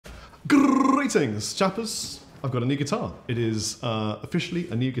Greetings, Chappers. I've got a new guitar. It is officially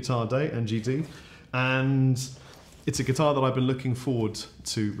a new guitar day, NGD, and it's a guitar that I've been looking forward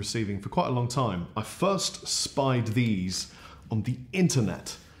to receiving for quite a long time. I first spied these on the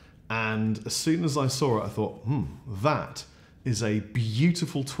internet, and as soon as I saw it, I thought, that is a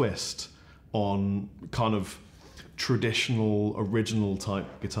beautiful twist on kind of traditional, original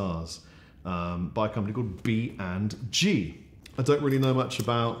type guitars by a company called B&G. I don't really know much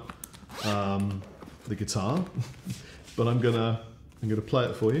about the guitar, but I'm gonna play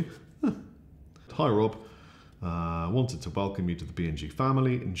it for you. Hi Rob, wanted to welcome you to the B&G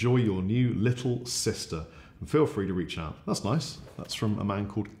family. Enjoy your new little sister, and feel free to reach out. That's nice. That's from a man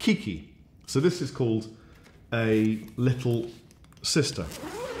called Kiki. So this is called a little sister,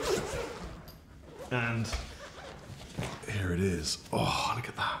 and here it is. Oh, look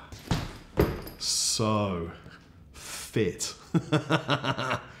at that. So fit.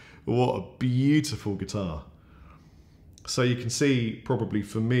 What a beautiful guitar. So you can see, probably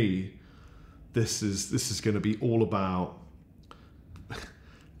for me, this is going to be all about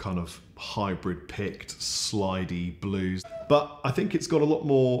kind of hybrid picked, slidey blues. But I think it's got a lot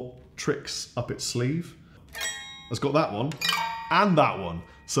more tricks up its sleeve. It's got that one and that one.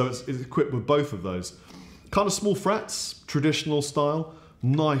 So it's equipped with both of those. Kind of small frets, traditional style,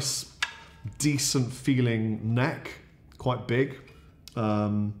 nice, decent feeling neck, quite big.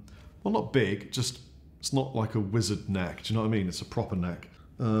 Well, not big, just it's not like a wizard neck. Do you know what I mean? It's a proper neck.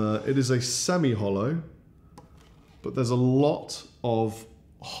 It is a semi-hollow, but there's a lot of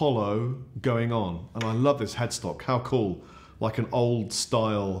hollow going on. And I love this headstock. How cool. Like an old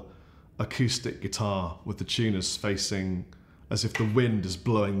style acoustic guitar with the tuners facing as if the wind is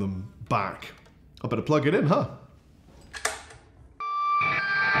blowing them back. I better plug it in, huh?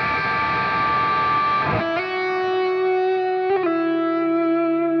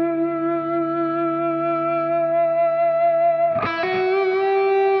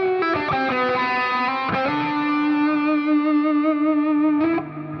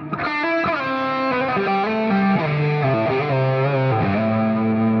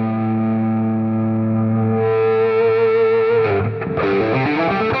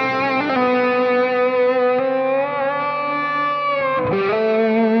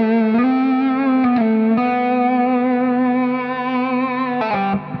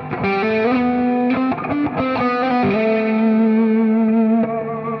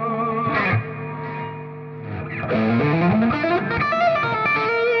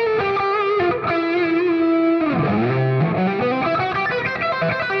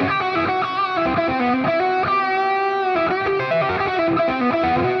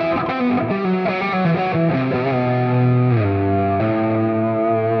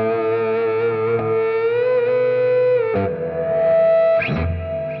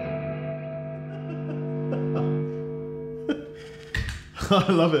 I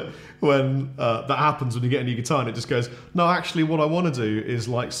love it when that happens when you get a new guitar and it just goes, no, actually what I want to do is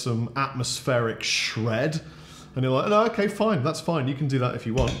like some atmospheric shred. And you're like, no, okay, fine, that's fine. You can do that if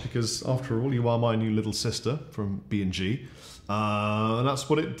you want, because after all, you are my new little sister from B&G. And that's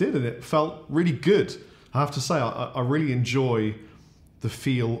what it did, and it felt really good. I have to say, I really enjoy the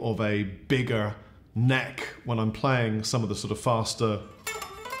feel of a bigger neck when I'm playing some of the sort of faster,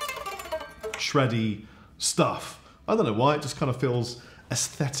 shreddy stuff. I don't know why, it just kind of feels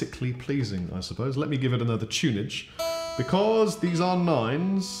aesthetically pleasing, I suppose. Let me give it another tunage, because these are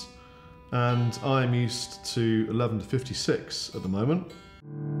 9s and I'm used to 11 to 56 at the moment.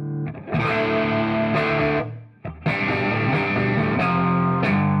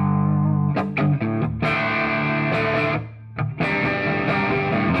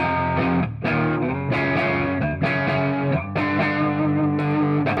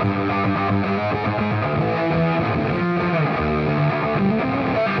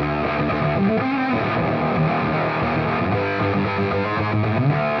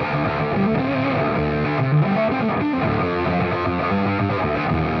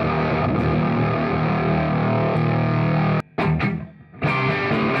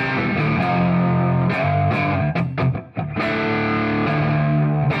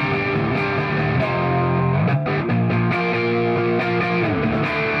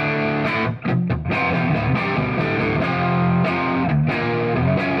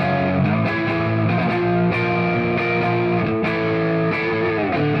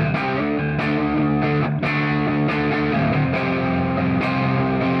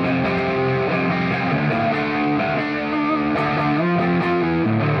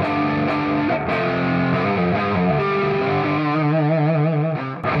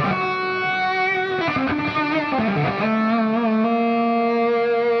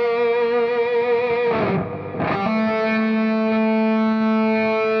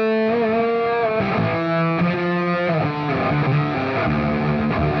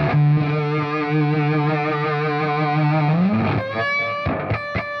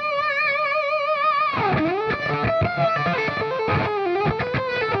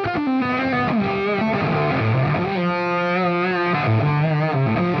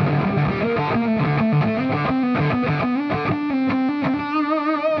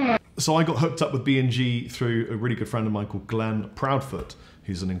 So I got hooked up with B&G through a really good friend of mine called Glenn Proudfoot,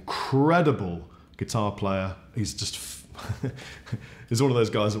 who's an incredible guitar player. He's just, he's one of those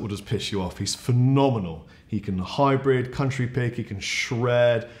guys that will just piss you off. He's phenomenal. He can hybrid, country pick, he can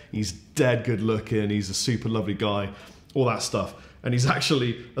shred, he's dead good looking, he's a super lovely guy, all that stuff. And he's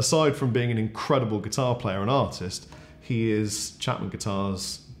actually, aside from being an incredible guitar player and artist, he is Chapman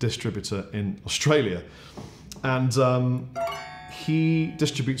Guitars distributor in Australia. And he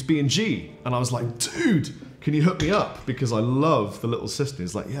distributes B&G. And I was like, dude, can you hook me up? Because I love the little sister.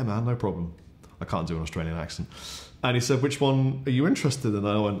 He's like, yeah, man, no problem. I can't do an Australian accent. And he said, which one are you interested in? And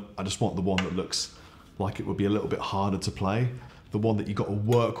I went, I just want the one that looks like it would be a little bit harder to play, the one that you got to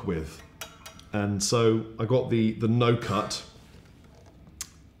work with. And so I got the no cut,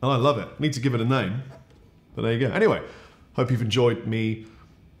 and I love it. Need to give it a name, but there you go. Anyway, hope you've enjoyed me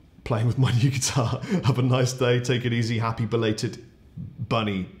playing with my new guitar. Have a nice day, take it easy, happy belated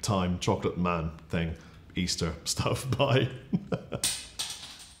bunny time, chocolate man thing, Easter stuff, bye.